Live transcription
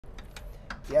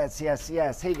Yes, yes,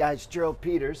 yes. Hey guys, Gerald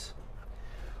Peters.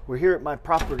 We're here at my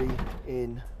property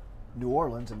in New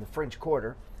Orleans in the French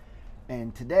Quarter,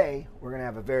 and today we're going to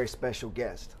have a very special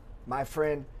guest, my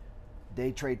friend,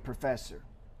 day trade professor.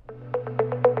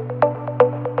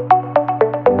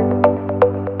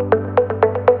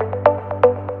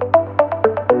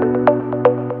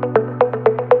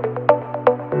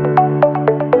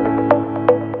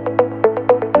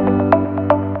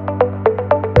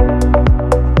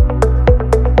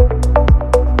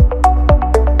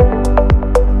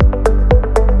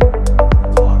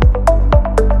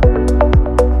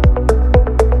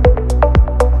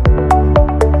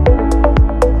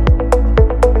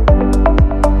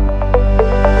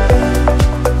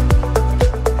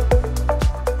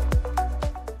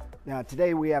 Now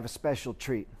today we have a special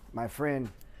treat. My friend,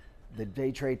 the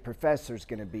day trade professor, is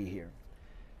going to be here.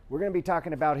 We're going to be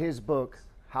talking about his book,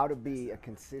 How to Be a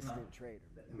Consistent Trader.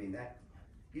 I mean, that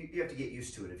you have to get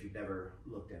used to it if you've never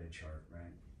looked at a chart, right?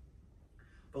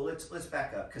 But let's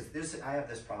back up, because I have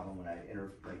this problem when I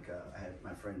I had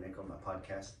my friend Nick on my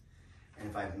podcast, and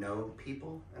if I know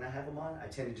people and I have them on, I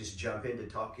tend to just jump into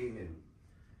talking, and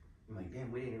I'm like,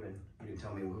 damn, you didn't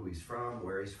tell me who he's from,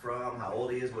 where he's from, how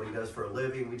old he is, what he does for a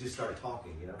living. We just start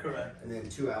talking, you know? Correct. And then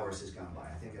 2 hours has gone by.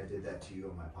 I think I did that to you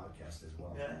on my podcast as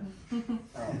well.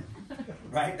 Yeah.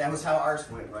 Right? That was how ours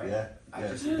went, right? Yeah. I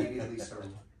just immediately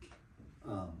started.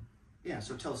 Yeah,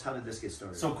 so tell us, how did this get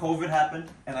started? So COVID happened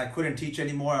and I couldn't teach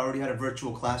anymore. I already had a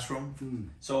virtual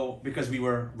classroom. So because we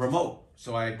were remote,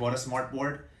 so I bought a smart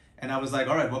board and I was like,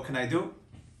 all right, what can I do?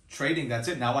 Trading, that's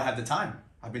it. Now I have the time.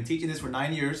 I've been teaching this for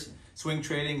 9 years. Swing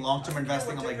trading, long-term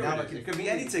investing. I'm like, now it could be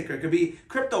any ticker. It could be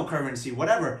cryptocurrency,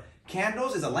 whatever.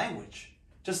 Candles is a language.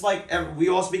 Just like we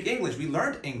all speak English. We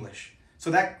learned English. So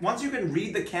that once you can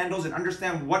read the candles and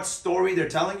understand what story they're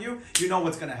telling you, you know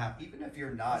what's going to happen. Even if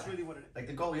you're not, really like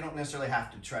the goal, you don't necessarily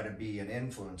have to try to be an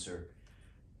influencer.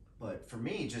 But for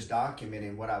me, just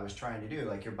documenting what I was trying to do,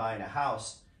 like you're buying a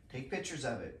house, take pictures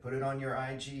of it, put it on your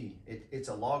IG. It's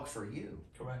a log for you.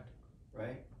 Correct.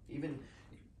 Right? Even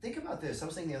think about this. I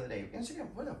was thinking the other day, Instagram,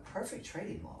 what a perfect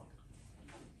trading log.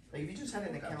 Like if you just had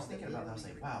an account, thinking about that, I was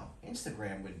like, wow,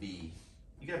 Instagram would be,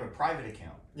 you could have a private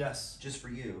account. Yes. Just for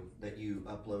you, that you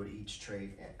upload each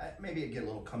trade. Maybe it'd get a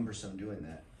little cumbersome doing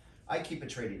that. I keep a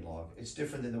trading log. It's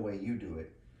different than the way you do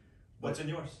it. What's in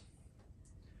yours?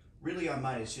 Really on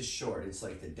mine, it's just short. It's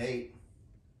like the date.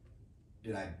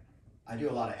 I do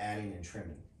a lot of adding and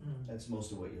trimming. That's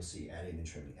most of what you'll see, adding and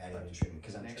trimming,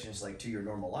 because connections like to your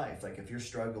normal life. Like if you're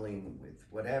struggling with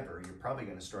whatever, you're probably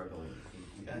going to struggle.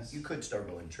 You could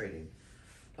struggle in trading.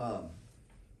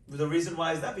 The reason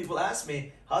why is that people ask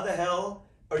me, how the hell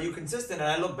are you consistent? And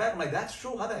I look back, I'm like, that's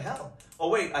true. How the hell? Oh,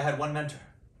 wait, I had one mentor.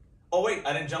 Oh, wait,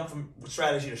 I didn't jump from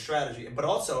strategy to strategy. But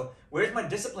also, where's my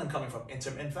discipline coming from?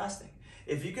 Intermittent fasting.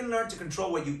 If you can learn to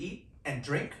control what you eat and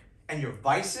drink and your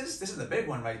vices, this is the big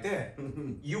one right there.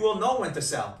 You will know when to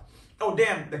sell. Oh,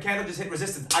 damn, the candle just hit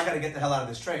resistance. I got to get the hell out of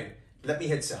this trade. Let me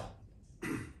hit sell.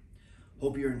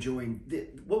 Hope you're enjoying.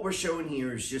 What we're showing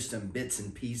here is just some bits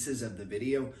and pieces of the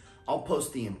video. I'll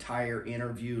post the entire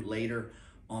interview later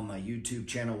on my YouTube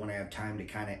channel when I have time to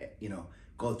kind of,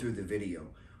 go through the video.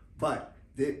 But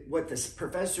what this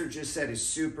professor just said is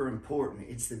super important.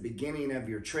 It's the beginning of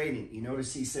your trading. You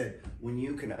notice he said, when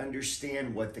you can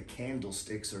understand what the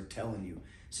candlesticks are telling you.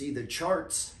 See, the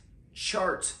charts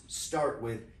start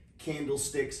with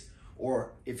candlesticks,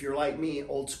 or if you're like me,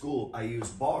 old school, I use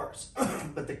bars.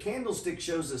 But the candlestick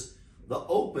shows us the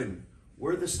open,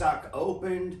 where the stock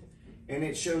opened, and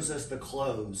it shows us the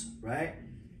close, right?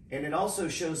 And it also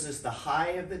shows us the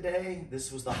high of the day.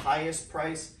 This was the highest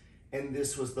price, and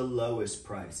this was the lowest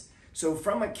price. So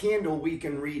from a candle, we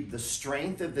can read the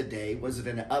strength of the day. Was it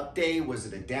an up day? Was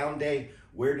it a down day?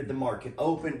 Where did the market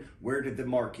open? Where did the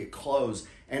market close?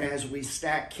 And as we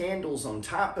stack candles on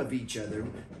top of each other,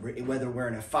 whether we're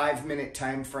in a 5-minute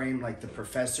time frame, like the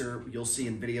professor, you'll see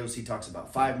in videos, he talks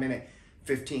about 5-minute,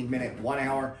 15-minute, 1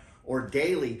 hour, or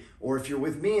daily, or if you're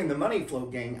with me in the Money Flow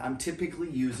gang, I'm typically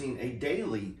using a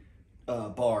daily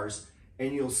bars.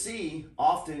 And you'll see,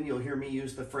 often you'll hear me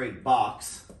use the phrase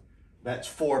box. That's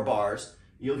 4 bars.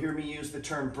 You'll hear me use the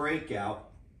term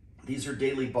breakout. These are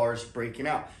daily bars breaking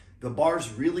out. The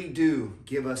bars really do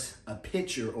give us a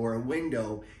picture or a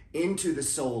window into the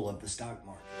soul of the stock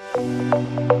market.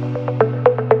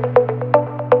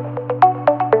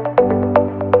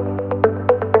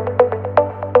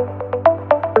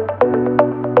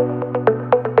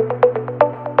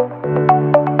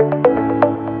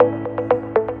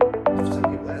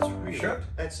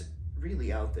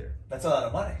 Out there. That's a lot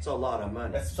of money. It's a lot of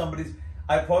money. That's somebody's.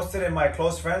 I posted in my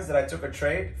close friends that I took a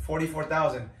trade,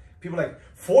 44,000. People like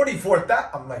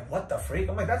 44,000. I'm like, what the freak?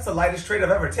 I'm like, that's the lightest trade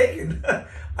I've ever taken.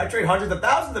 I trade hundreds of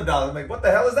thousands of dollars. I'm like, what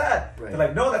the hell is that? Right. They're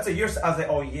like, no, that's a year. I was like,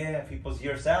 oh yeah, people's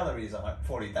year salaries are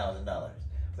 $40,000.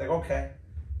 It's like, okay,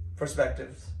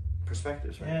 perspectives.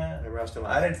 Perspectives, right? Yeah,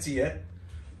 I didn't see it.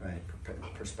 Right,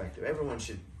 perspective. Everyone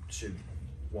should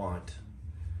want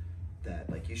that.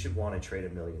 Like, you should want to trade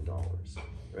 $1 million,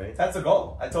 right? That's the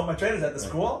goal. I told my traders at the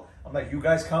school, I'm like, you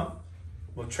guys come,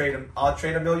 we'll trade them. I'll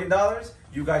trade $1 million.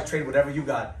 You guys trade whatever you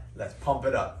got. Let's pump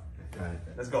it up. Right.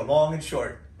 Let's go long and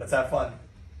short. Let's have fun.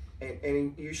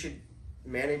 And you should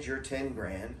manage your 10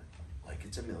 grand like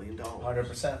it's $1 million.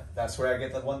 100%. That's where I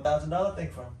get the $1,000 thing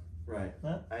from. Right.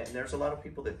 Huh? And there's a lot of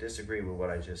people that disagree with what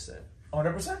I just said.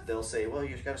 100%. They'll say, well,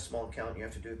 you've got a small account, you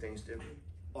have to do things differently.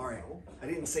 All right. I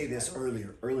didn't say this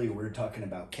earlier. Earlier, we were talking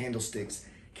about candlesticks.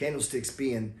 Candlesticks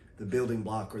being the building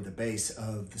block or the base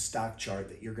of the stock chart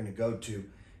that you're going to go to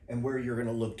and where you're going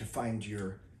to look to find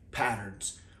your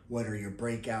patterns. What are your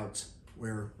breakouts?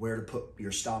 Where to put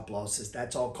your stop losses?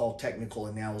 That's all called technical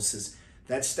analysis.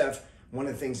 That stuff, one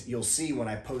of the things you'll see when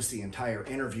I post the entire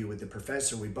interview with the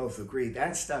professor, we both agree,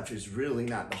 that stuff is really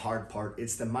not the hard part.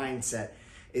 It's the mindset.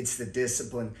 It's the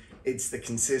discipline. It's the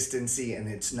consistency, and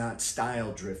it's not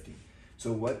style drifting.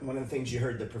 So one of the things you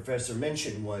heard the professor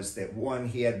mention was that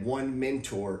he had one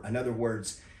mentor. In other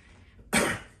words,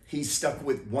 he stuck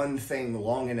with one thing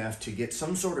long enough to get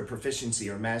some sort of proficiency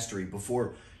or mastery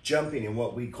before jumping in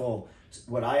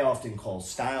what I often call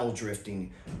style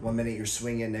drifting. 1 minute you're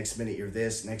swinging, next minute you're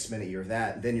this, next minute you're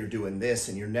that, then you're doing this,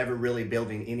 and you're never really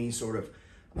building any sort of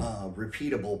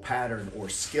repeatable pattern or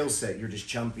skill set. You're just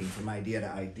jumping from idea to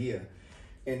idea.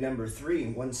 And number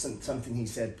three, something he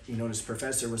said, you notice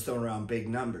professor was throwing around big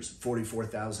numbers,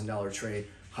 $44,000 trade,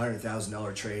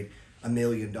 $100,000 trade, $1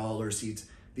 million.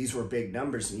 These were big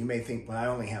numbers, and you may think, well, I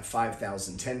only have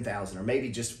 5,000, 10,000, or maybe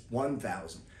just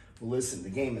 1,000. Well, listen, the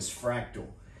game is fractal.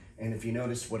 And if you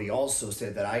notice what he also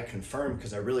said that I confirmed,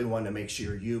 because I really wanted to make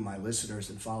sure you, my listeners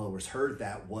and followers, heard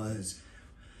that, was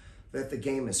that the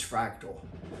game is fractal.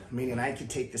 Meaning I could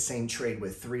take the same trade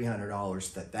with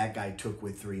 $300 that guy took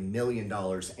with $3 million,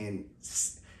 and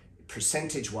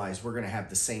percentage-wise, we're going to have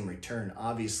the same return.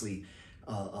 Obviously,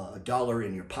 a dollar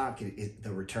in your pocket,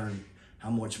 the return,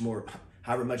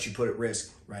 however much you put at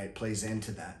risk, right, plays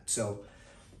into that. So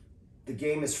the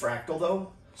game is fractal,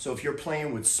 though. So if you're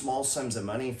playing with small sums of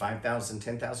money, 5,000,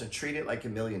 10,000, treat it like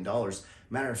 $1 million.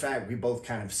 Matter of fact, we both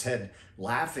kind of said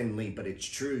laughingly, but it's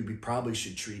true. We probably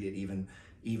should treat it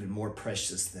even more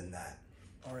precious than that.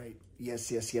 All right.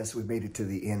 Yes. We made it to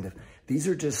the end. These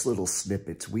are just little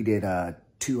snippets. We did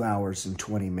 2 hours and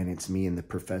 20 minutes, me and the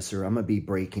professor. I'm going to be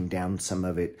breaking down some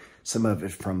of it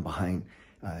from behind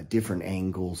different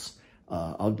angles.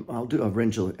 I'll do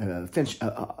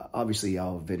obviously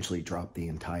I'll eventually drop the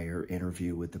entire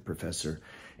interview with the professor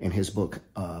and his book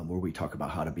where we talk about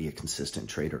how to be a consistent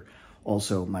trader.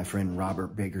 Also, my friend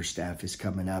Robert Biggerstaff is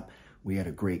coming up. We had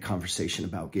a great conversation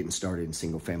about getting started in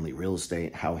single family real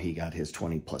estate, how he got his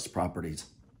 20+ properties.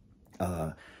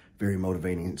 Very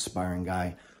motivating, inspiring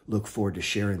guy. Look forward to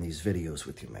sharing these videos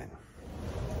with you, man.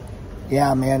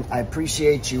 Yeah, man, I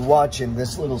appreciate you watching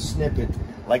this little snippet.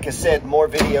 Like I said, more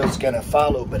videos gonna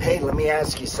follow, but hey, let me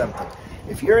ask you something.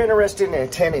 If you're interested in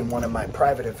attending one of my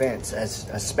private events as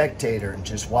a spectator and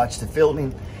just watch the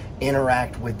filming,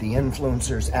 interact with the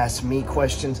influencers, ask me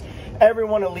questions,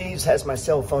 everyone who leaves has my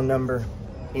cell phone number.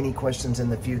 Any questions in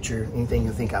the future, anything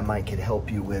you think I might could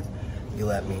help you with, you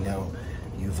let me know.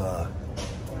 You've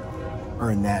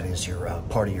earned that as your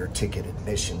part of your ticket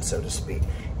admission, so to speak.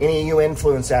 Any of you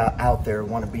influencers out there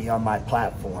want to be on my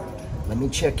platform, let me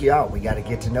check you out. We got to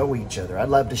get to know each other. I'd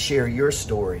love to share your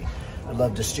story. I'd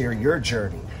love to share your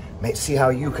journey. See how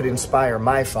you could inspire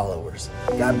my followers.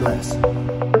 God bless.